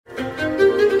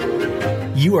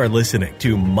You are listening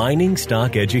to Mining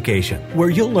Stock Education, where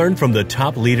you'll learn from the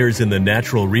top leaders in the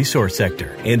natural resource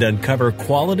sector and uncover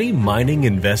quality mining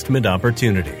investment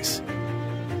opportunities.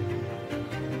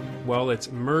 Well,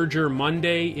 it's Merger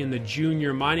Monday in the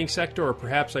junior mining sector, or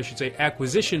perhaps I should say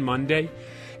Acquisition Monday,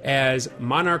 as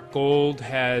Monarch Gold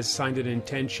has signed an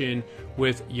intention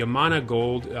with Yamana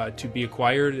Gold to be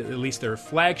acquired, at least their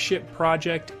flagship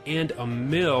project and a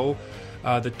mill.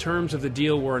 The terms of the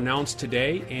deal were announced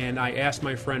today, and I asked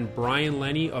my friend Brian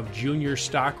Lenny of Junior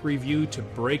Stock Review to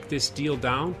break this deal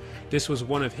down. This was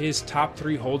one of his top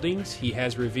 3 holdings. He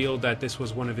has revealed that this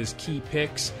was one of his key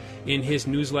picks in his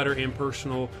newsletter and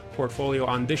personal portfolio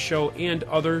on this show and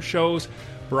other shows.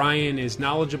 Brian is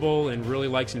knowledgeable and really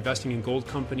likes investing in gold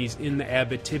companies in the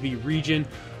Abitibi region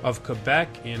of Quebec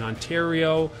and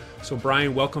Ontario. So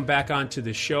Brian, welcome back onto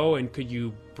the show, and could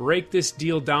you break this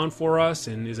deal down for us?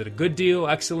 And is it a good deal,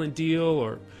 excellent deal,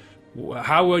 or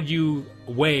how would you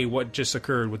weigh what just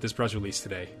occurred with this press release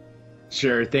today?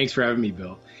 Sure. Thanks for having me,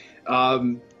 Bill.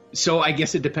 So I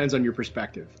guess it depends on your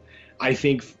perspective. I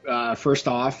think first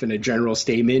off, in a general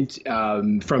statement,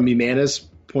 from Yamana's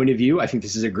point of view, I think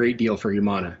this is a great deal for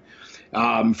Yamana.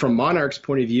 From Monarch's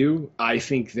point of view, I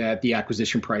think that the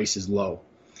acquisition price is low.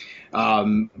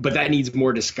 But that needs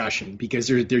more discussion because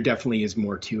there definitely is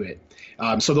more to it.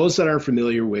 So those that aren't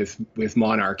familiar with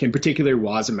Monarch, in particular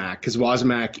Wasamac, because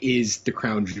Wasamac is the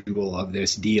crown jewel of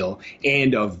this deal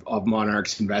and of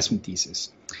Monarch's investment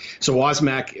thesis. So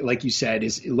Wasamac, like you said,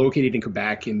 is located in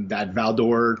Quebec in that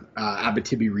Val-d'Or,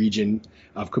 Abitibi region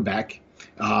of Quebec.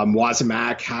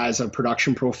 Wasamac has a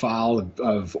production profile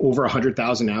of over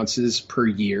 100,000 ounces per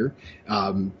year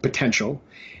potential.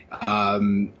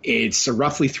 It's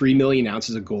roughly 3 million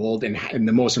ounces of gold. And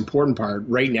the most important part,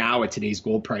 right now at today's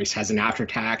gold price, has an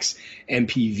after-tax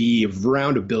NPV of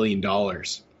around $1 billion.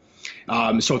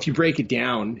 So if you break it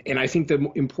down, and I think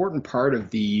the important part of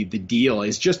the deal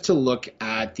is just to look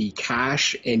at the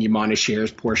cash and Yamana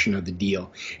shares portion of the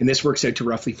deal. And this works out to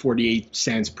roughly 48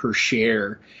 cents per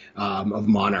share of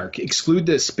Monarch. Exclude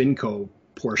the SpinCo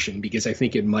portion because I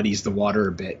think it muddies the water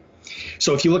a bit.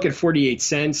 So if you look at 48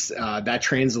 cents, that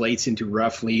translates into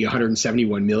roughly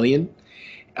 $171 million.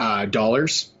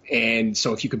 And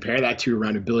so if you compare that to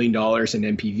around $1 billion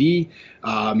in NPV,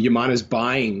 Yamana's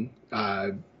buying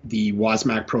the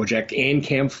Wasamac project and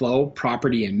Camflo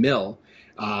property and mill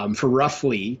for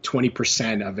roughly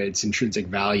 20% of its intrinsic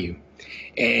value.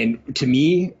 And to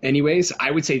me, anyways,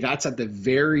 I would say that's at the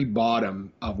very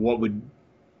bottom of what would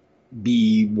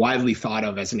be widely thought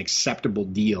of as an acceptable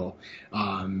deal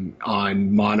on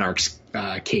Monarch's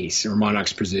case or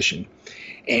Monarch's position.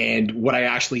 And what I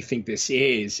actually think this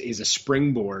is a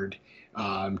springboard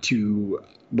to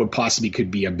what possibly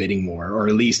could be a bidding war, or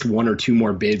at least 1 or 2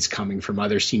 more bids coming from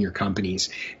other senior companies.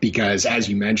 Because as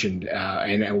you mentioned,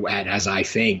 and as I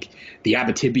think, the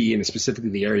Abitibi and specifically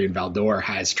the area in Val-d'Or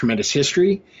has tremendous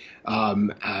history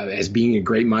as being a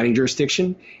great mining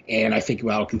jurisdiction, and I think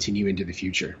that'll continue into the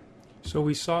future. So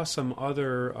we saw some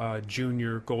other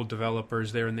junior gold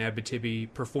developers there in the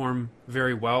Abitibi perform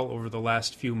very well over the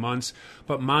last few months,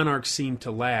 but Monarch seemed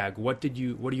to lag. What do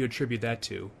you attribute that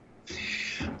to?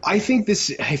 I think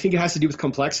it has to do with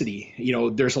complexity.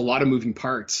 There's a lot of moving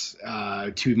parts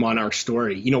to Monarch's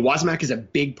story. Wasamac is a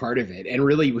big part of it. And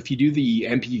really, if you do the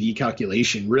NPV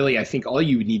calculation, really, I think all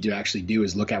you would need to actually do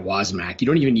is look at Wasamac. You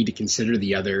don't even need to consider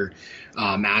the other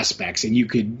aspects. And you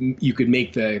could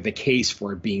make the case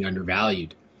for it being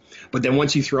undervalued. But then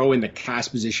once you throw in the cash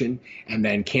position and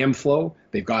then Camflo,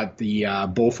 they've got the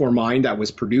Beaufort mine that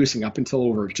was producing up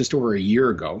until just over a year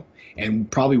ago,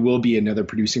 and probably will be another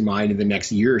producing mine in the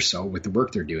next year or so with the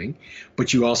work they're doing.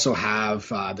 But you also have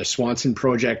the Swanson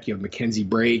project, you have Mackenzie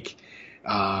Break.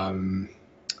 There's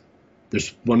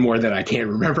one more that I can't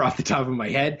remember off the top of my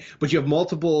head, but you have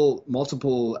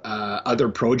multiple other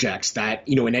projects that,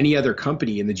 in any other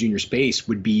company in the junior space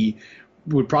would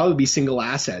probably be single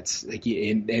assets,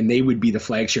 and they would be the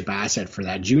flagship asset for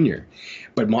that junior.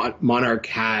 But Monarch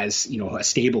has, a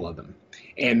stable of them.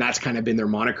 And that's kind of been their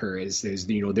moniker is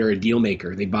they're a deal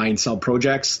maker. They buy and sell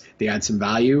projects, they add some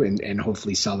value and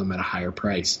hopefully sell them at a higher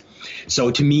price.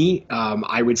 So to me,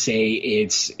 I would say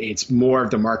it's more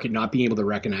of the market not being able to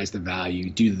recognize the value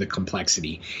due to the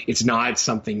complexity. It's not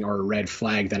something or a red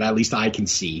flag that at least I can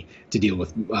see to do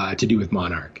with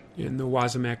Monarch. And the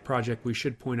Wasamac project, we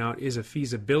should point out, is a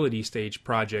feasibility stage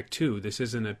project too. This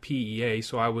isn't a PEA,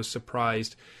 so I was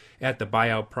surprised at the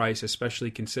buyout price,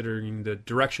 especially considering the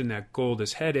direction that gold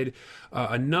is headed.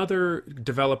 Another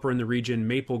developer in the region,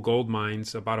 Maple Gold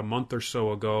Mines, about a month or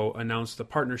so ago, announced a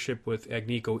partnership with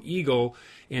Agnico Eagle,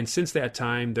 and since that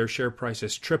time, their share price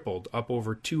has tripled, up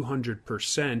over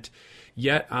 200%.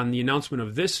 Yet, on the announcement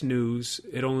of this news,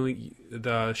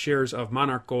 the shares of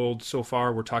Monarch Gold so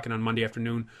far, we're talking on Monday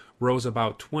afternoon, rose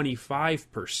about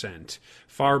 25%,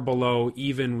 far below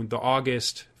even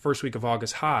the first week of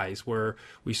August highs, where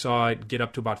we saw it get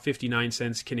up to about 59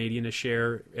 cents Canadian a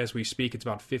share. As we speak, it's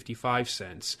about 55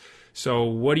 cents. So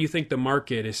what do you think the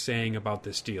market is saying about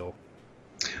this deal?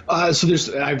 I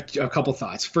have a couple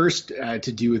thoughts. First,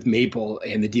 to do with Maple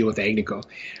and the deal with Agnico.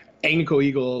 Agnico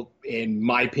Eagle, in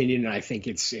my opinion, and I think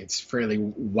it's fairly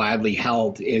widely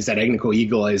held, is that Agnico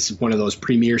Eagle is one of those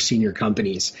premier senior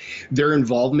companies. Their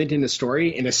involvement in the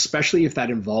story, and especially if that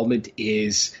involvement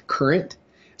is current,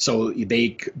 so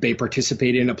they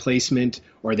participate in a placement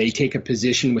or they take a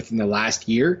position within the last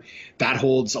year, that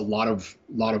holds a lot of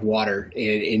water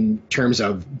in terms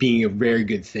of being a very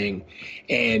good thing.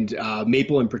 And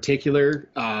Maple in particular,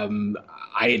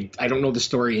 I don't know the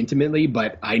story intimately,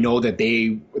 but I know that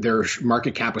their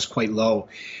market cap was quite low.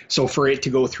 So for it to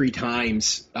go 3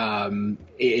 times,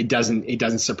 it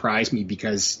doesn't surprise me,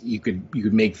 because you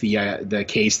could make the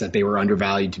case that they were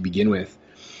undervalued to begin with.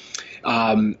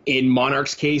 In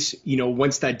Monarch's case,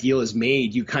 once that deal is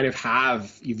made,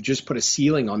 you've just put a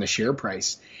ceiling on the share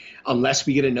price. Unless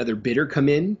we get another bidder come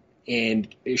in and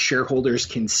shareholders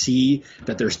can see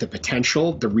that there's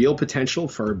the real potential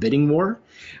for a bidding war,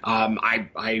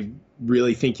 I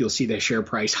really think you'll see the share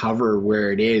price hover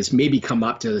where it is, maybe come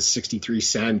up to 63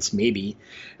 cents, maybe.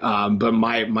 But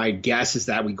my guess is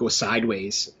that we go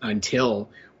sideways until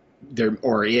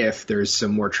if there's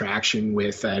some more traction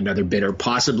with another bidder,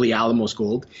 possibly Alamos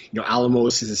Gold.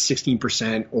 Alamos is a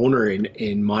 16% owner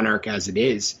in Monarch as it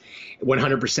is.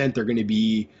 100% they're going to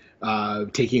be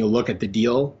taking a look at the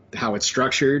deal, how it's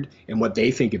structured, and what they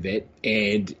think of it.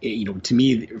 And to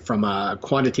me, from a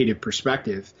quantitative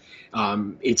perspective,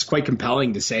 it's quite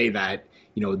compelling to say that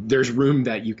there's room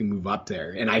that you can move up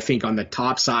there. And I think on the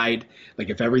top side, like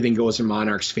if everything goes in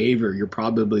Monarch's favor, you're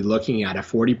probably looking at a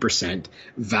 40%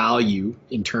 value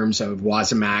in terms of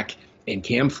Wasamac and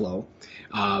Camflow.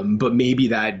 But maybe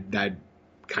that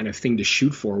kind of thing to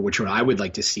shoot for, which what I would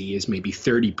like to see is maybe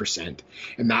 30%.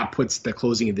 And that puts the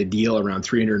closing of the deal around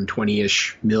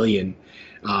 320-ish million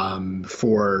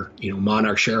for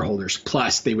Monarch shareholders.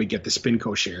 Plus they would get the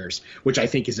SpinCo shares, which I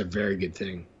think is a very good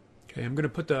thing. Okay, I'm going to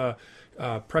put the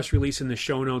press release in the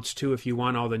show notes too, if you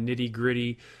want all the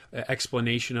nitty-gritty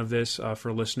explanation of this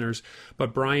for listeners.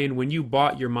 But Brian, when you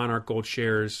bought your Monarch Gold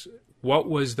shares, what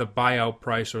was the buyout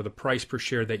price or the price per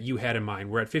share that you had in mind?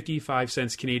 We're at 55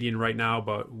 cents Canadian right now,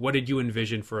 but what did you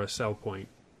envision for a sell point?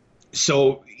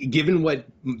 So given what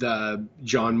the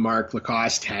Jean-Marc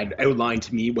Lacoste had outlined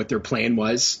to me, what their plan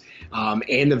was,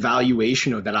 and the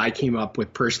valuation that I came up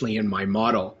with personally in my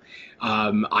model,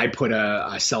 I put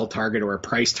a sell target or a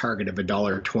price target of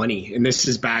 $1.20. And this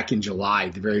is back in July,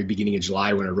 the very beginning of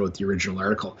July, when I wrote the original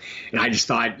article. And I just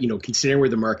thought, considering where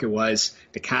the market was,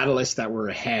 the catalysts that were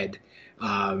ahead,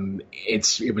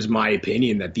 it was my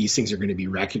opinion that these things are going to be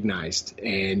recognized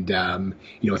and,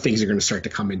 things are going to start to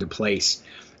come into place.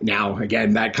 Now,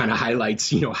 again, that kind of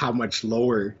highlights, how much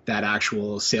lower that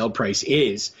actual sale price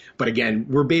is. But again,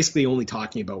 we're basically only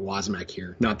talking about Wasamac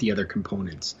here, not the other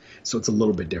components. So it's a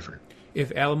little bit different.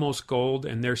 If Alamos Gold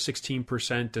and their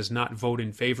 16% does not vote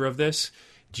in favor of this,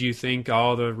 do you think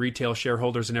all the retail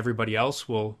shareholders and everybody else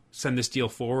will send this deal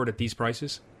forward at these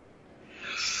prices?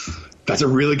 That's a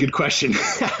really good question.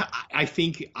 I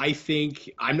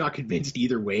think I'm not convinced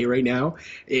either way right now.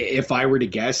 If I were to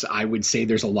guess, I would say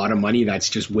there's a lot of money that's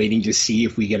just waiting to see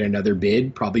if we get another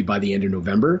bid, probably by the end of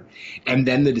November. And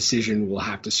then the decision will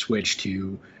have to switch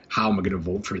to how am I going to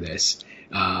vote for this?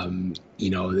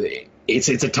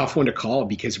 It's a tough one to call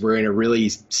because we're in a really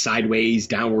sideways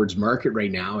downwards market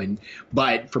right now.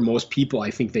 But for most people,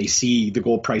 I think they see the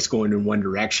gold price going in one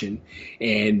direction.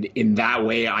 And in that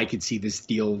way, I could see this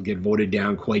deal get voted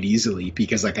down quite easily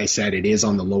because, like I said, it is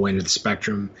on the low end of the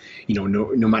spectrum,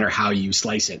 no matter how you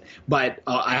slice it. But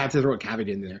I have to throw a caveat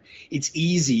in there. It's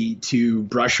easy to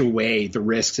brush away the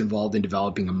risks involved in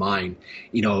developing a mine.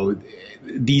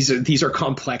 These are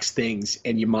complex things,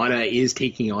 and Yamana is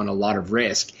taking on a lot of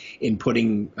risk in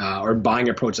putting or buying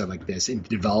a project like this and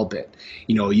develop it.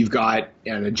 You've got,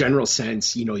 in a general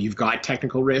sense, you've got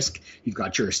technical risk, you've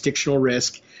got jurisdictional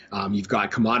risk, you've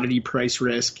got commodity price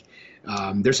risk.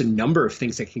 There's a number of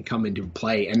things that can come into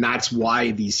play, and that's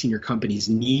why these senior companies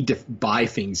need to buy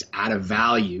things at a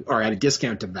value or at a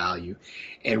discount to value,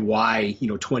 and why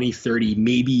 20, 30,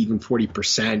 maybe even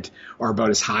 40% are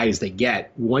about as high as they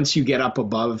get. Once you get up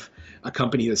above a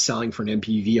company that's selling for an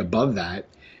NPV above that,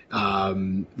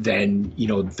 then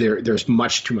there's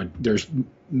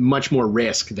much more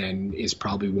risk than is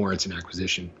probably warrants an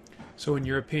acquisition. So in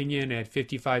your opinion, at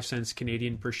 55 cents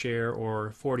Canadian per share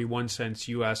or 41 cents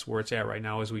US, where it's at right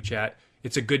now as we chat,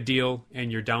 it's a good deal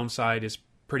and your downside is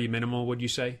pretty minimal, would you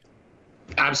say?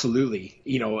 Absolutely.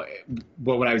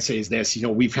 What I would say is this,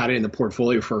 we've had it in the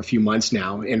portfolio for a few months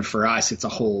now, and for us, it's a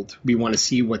hold. We want to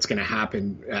see what's going to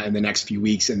happen in the next few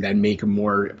weeks and then make a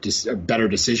better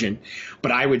decision.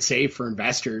 But I would say for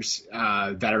investors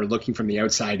that are looking from the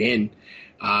outside in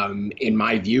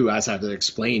my view, as I've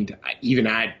explained, even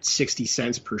at 60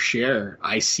 cents per share,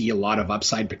 I see a lot of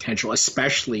upside potential,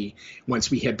 especially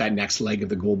once we hit that next leg of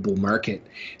the gold bull market.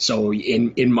 So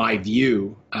in my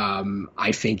view,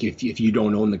 I think if you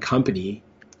don't own the company,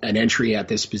 an entry at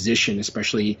this position,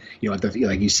 especially,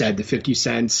 like you said, the 50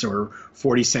 cents or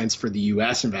 40 cents for the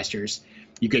U.S. investors,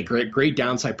 you get great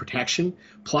downside protection.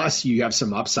 Plus, you have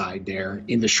some upside there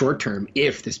in the short term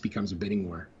if this becomes a bidding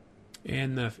war.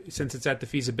 And since it's at the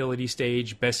feasibility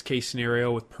stage, best case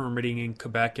scenario with permitting in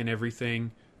Quebec and everything,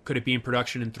 could it be in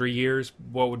production in 3 years?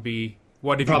 What have you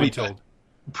been told?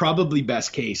 Probably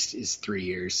best case is 3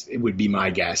 years. It would be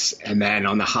my guess. And then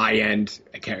on the high end,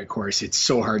 of course, it's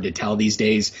so hard to tell these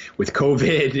days with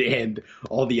COVID and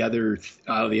all the other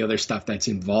stuff that's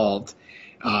involved.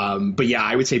 But yeah,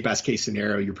 I would say best case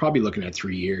scenario, you're probably looking at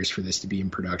 3 years for this to be in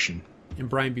production. And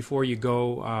Brian, before you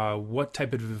go, what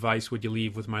type of advice would you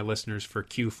leave with my listeners for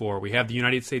Q4? We have the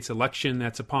United States election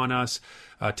that's upon us,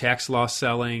 tax loss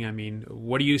selling. I mean,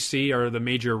 what do you see are the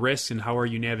major risks and how are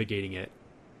you navigating it?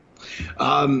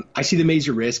 I see the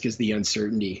major risk is the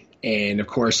uncertainty. And of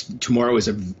course, tomorrow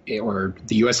the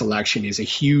U.S. election is a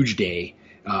huge day,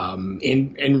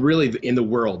 and really in the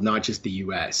world, not just the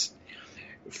U.S.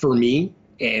 For me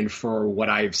and for what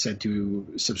I've said to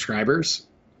subscribers,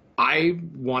 I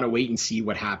want to wait and see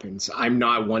what happens. I'm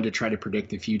not one to try to predict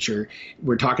the future.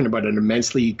 We're talking about an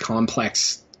immensely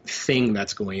complex thing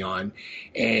that's going on,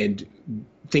 and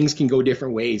things can go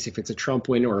different ways. If it's a Trump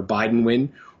win or a Biden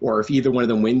win, or if either one of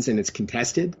them wins and it's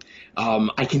contested,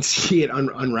 I can see it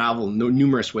unravel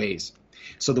numerous ways.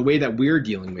 So the way that we're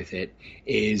dealing with it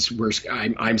is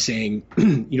I'm saying,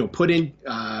 put in,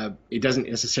 it doesn't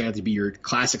necessarily have to be your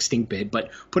classic stink bid,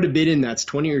 but put a bid in that's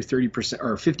 20 or 30%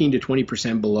 or 15 to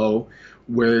 20% below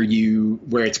where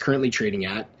it's currently trading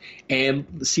at,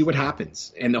 and see what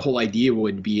happens. And the whole idea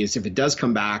would be is if it does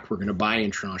come back, we're going to buy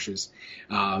in tranches.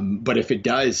 But if it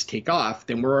does take off,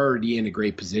 then we're already in a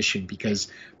great position because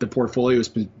the portfolio has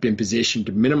been positioned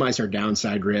to minimize our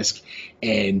downside risk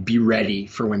and be ready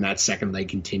for when that second leg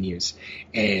continues.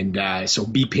 And so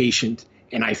be patient.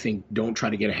 And I think don't try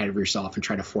to get ahead of yourself and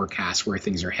try to forecast where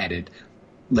things are headed.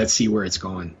 Let's see where it's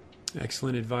going.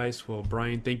 Excellent advice. Well,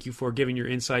 Brian, thank you for giving your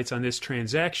insights on this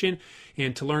transaction.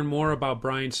 And to learn more about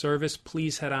Brian's service,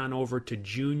 please head on over to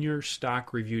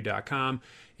juniorstockreview.com.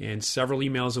 And several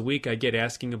emails a week I get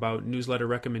asking about newsletter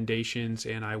recommendations,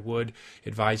 and I would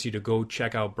advise you to go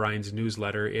check out Brian's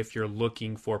newsletter if you're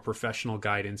looking for professional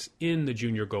guidance in the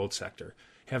junior gold sector.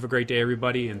 Have a great day,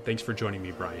 everybody, and thanks for joining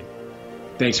me, Brian.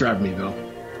 Thanks for having me, Bill.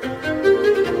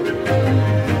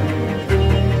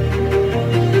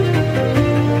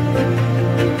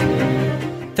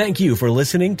 Thank you for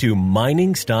listening to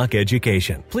Mining Stock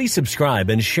Education. Please subscribe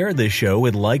and share this show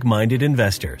with like-minded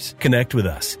investors. Connect with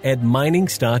us at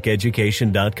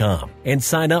miningstockeducation.com and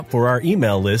sign up for our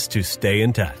email list to stay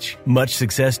in touch. Much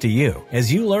success to you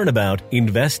as you learn about,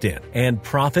 invest in, and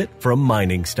profit from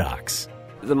mining stocks.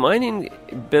 The mining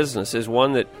business is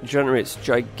one that generates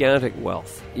gigantic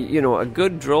wealth. A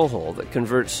good drill hole that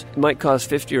converts might cost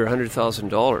 $50,000 or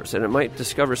 $100,000, and it might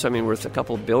discover something worth a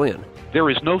couple billion. There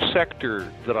is no sector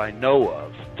that I know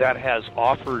of that has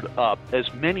offered up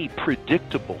as many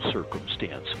predictable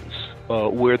circumstances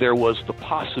where there was the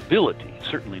possibility,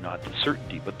 certainly not the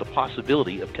certainty, but the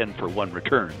possibility of 10-for-1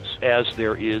 returns, as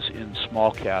there is in small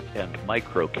cap and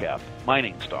micro cap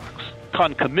mining stocks.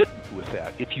 Concomitant with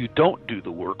that, if you don't do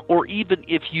the work, or even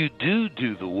if you do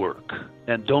the work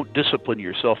and don't discipline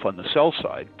yourself on the sell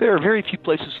side, there are very few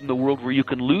places in the world where you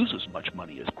can lose as much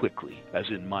money as quickly as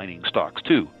in mining stocks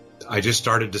too. I just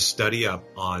started to study up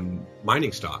on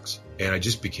mining stocks, and I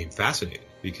just became fascinated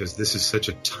because this is such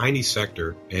a tiny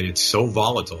sector and it's so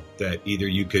volatile that either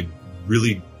you could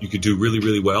do really,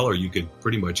 really well, or you could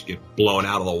pretty much get blown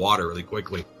out of the water really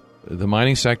quickly. The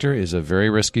mining sector is a very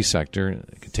risky sector.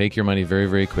 It can take your money very,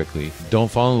 very quickly. Don't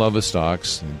fall in love with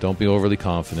stocks. Don't be overly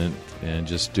confident, and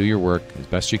just do your work as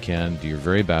best you can. Do your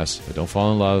very best, but don't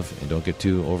fall in love and don't get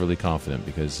too overly confident,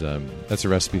 because that's a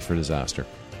recipe for disaster.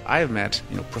 I have met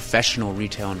professional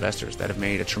retail investors that have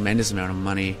made a tremendous amount of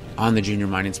money on the junior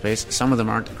mining space. Some of them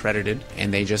aren't accredited,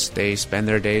 and they spend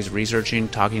their days researching,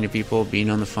 talking to people, being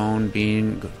on the phone,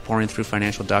 pouring through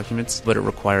financial documents, but it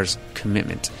requires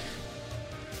commitment.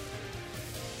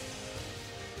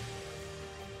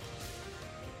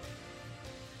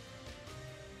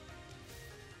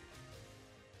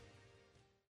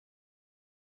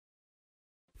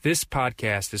 This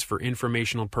podcast is for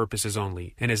informational purposes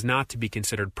only and is not to be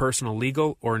considered personal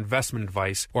legal or investment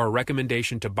advice or a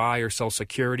recommendation to buy or sell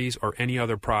securities or any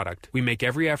other product. We make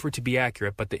every effort to be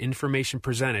accurate, but the information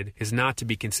presented is not to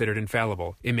be considered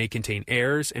infallible. It may contain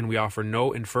errors, and we offer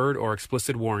no inferred or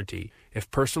explicit warranty. If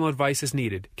personal advice is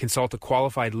needed, consult a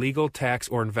qualified legal, tax,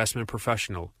 or investment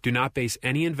professional. Do not base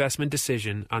any investment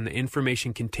decision on the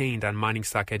information contained on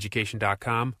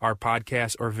miningstockeducation.com, our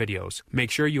podcasts, or videos.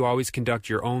 Make sure you always conduct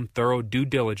your own thorough due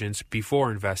diligence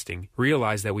before investing.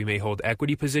 Realize that we may hold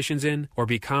equity positions in or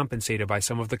be compensated by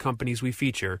some of the companies we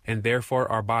feature, and therefore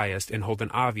are biased and hold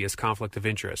an obvious conflict of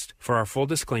interest. For our full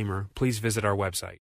disclaimer, please visit our website.